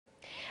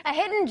A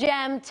hidden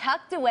gem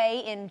tucked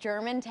away in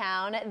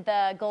Germantown,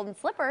 the Golden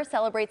Slipper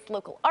celebrates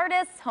local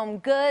artists, home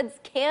goods,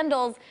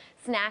 candles,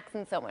 snacks,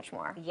 and so much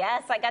more.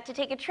 Yes, I got to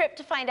take a trip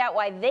to find out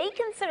why they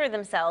consider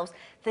themselves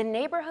the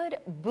neighborhood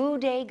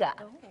bou-dega.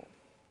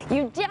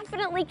 You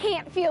definitely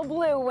can't feel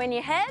blue when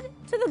you head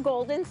to the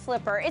Golden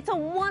Slipper. It's a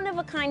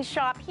one-of-a-kind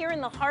shop here in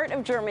the heart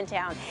of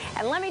Germantown.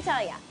 And let me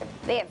tell you,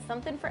 they have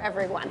something for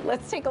everyone.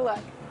 Let's take a look.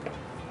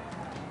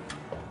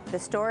 The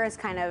store is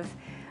kind of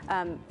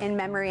in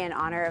memory and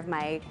honor of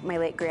my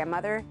late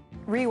grandmother.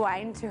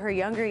 Rewind to her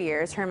younger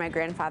years, her and my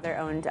grandfather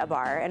owned a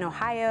bar in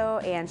Ohio,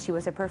 and she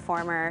was a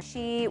performer.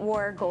 She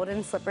wore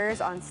golden slippers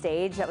on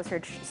stage. That was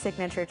her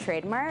signature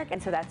trademark,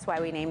 and so that's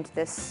why we named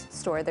this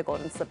store the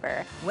Golden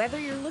Slipper. Whether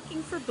you're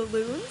looking for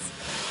balloons,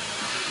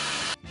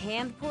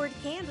 hand-poured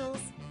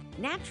candles,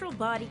 natural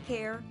body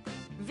care,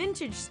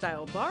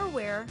 vintage-style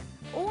barware,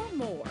 or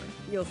more,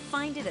 you'll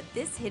find it at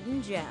this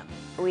hidden gem.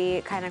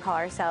 We kind of call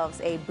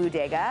ourselves a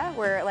bou-dega.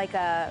 We're like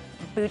a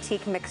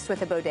boutique mixed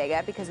with a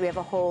bodega because we have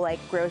a whole like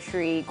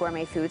grocery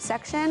gourmet food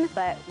section,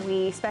 but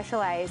we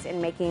specialize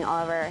in making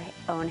all of our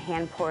own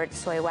hand-poured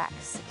soy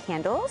wax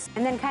candles,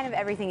 and then kind of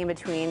everything in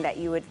between that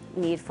you would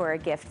need for a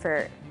gift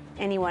for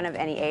anyone of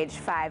any age,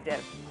 5 to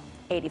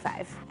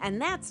 85.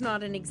 And that's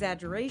not an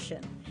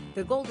exaggeration.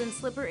 The Golden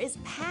Slipper is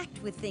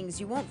packed with things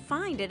you won't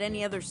find at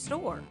any other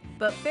store.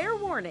 But fair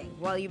warning,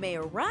 while you may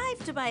arrive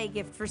to buy a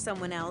gift for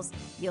someone else,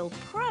 you'll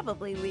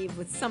probably leave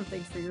with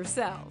something for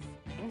yourself.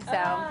 So,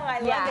 I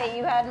love it.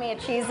 You had me a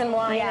cheese and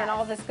wine and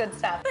all this good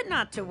stuff. But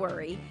not to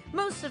worry.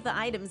 Most of the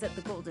items at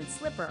the Golden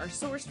Slipper are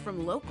sourced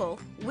from local,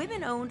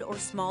 women-owned or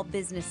small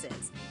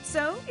businesses.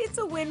 So it's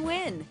a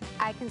win-win.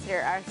 I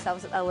consider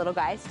ourselves a little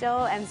guy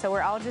still, and so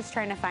we're all just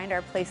trying to find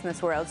our place in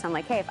this world. So I'm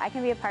like, hey, if I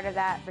can be a part of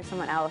that for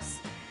someone else,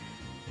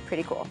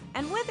 pretty cool.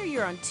 And whether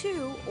you're on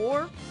 2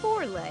 or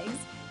 4 legs,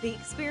 the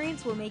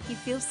experience will make you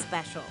feel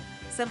special.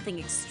 Something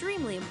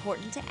extremely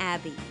important to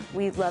Abby.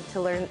 We love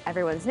to learn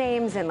everyone's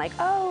names and like,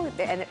 oh,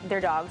 and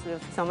their dogs. We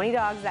have so many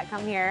dogs that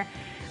come here.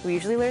 We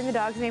usually learn the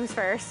dogs' names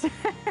first.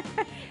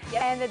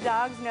 And the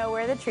dogs know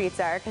where the treats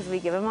are because we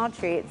give them all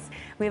treats.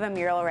 We have a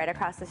mural right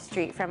across the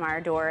street from our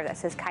door that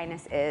says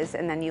kindness is,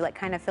 and then you like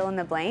kind of fill in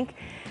the blank.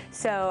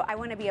 So I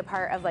want to be a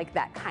part of like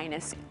that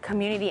kindness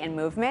community and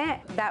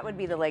movement. That would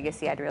be the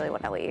legacy I'd really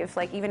want to leave.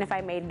 Like even if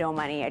I made no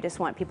money, I just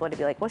want people to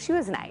be like, well, she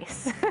was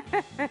nice.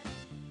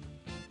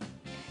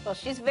 Well,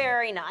 she's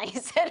very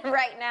nice. And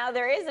right now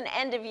there is an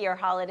end-of-year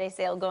holiday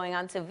sale going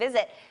on, so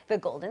visit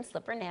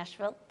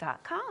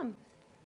thegoldenslipper.nashville.com.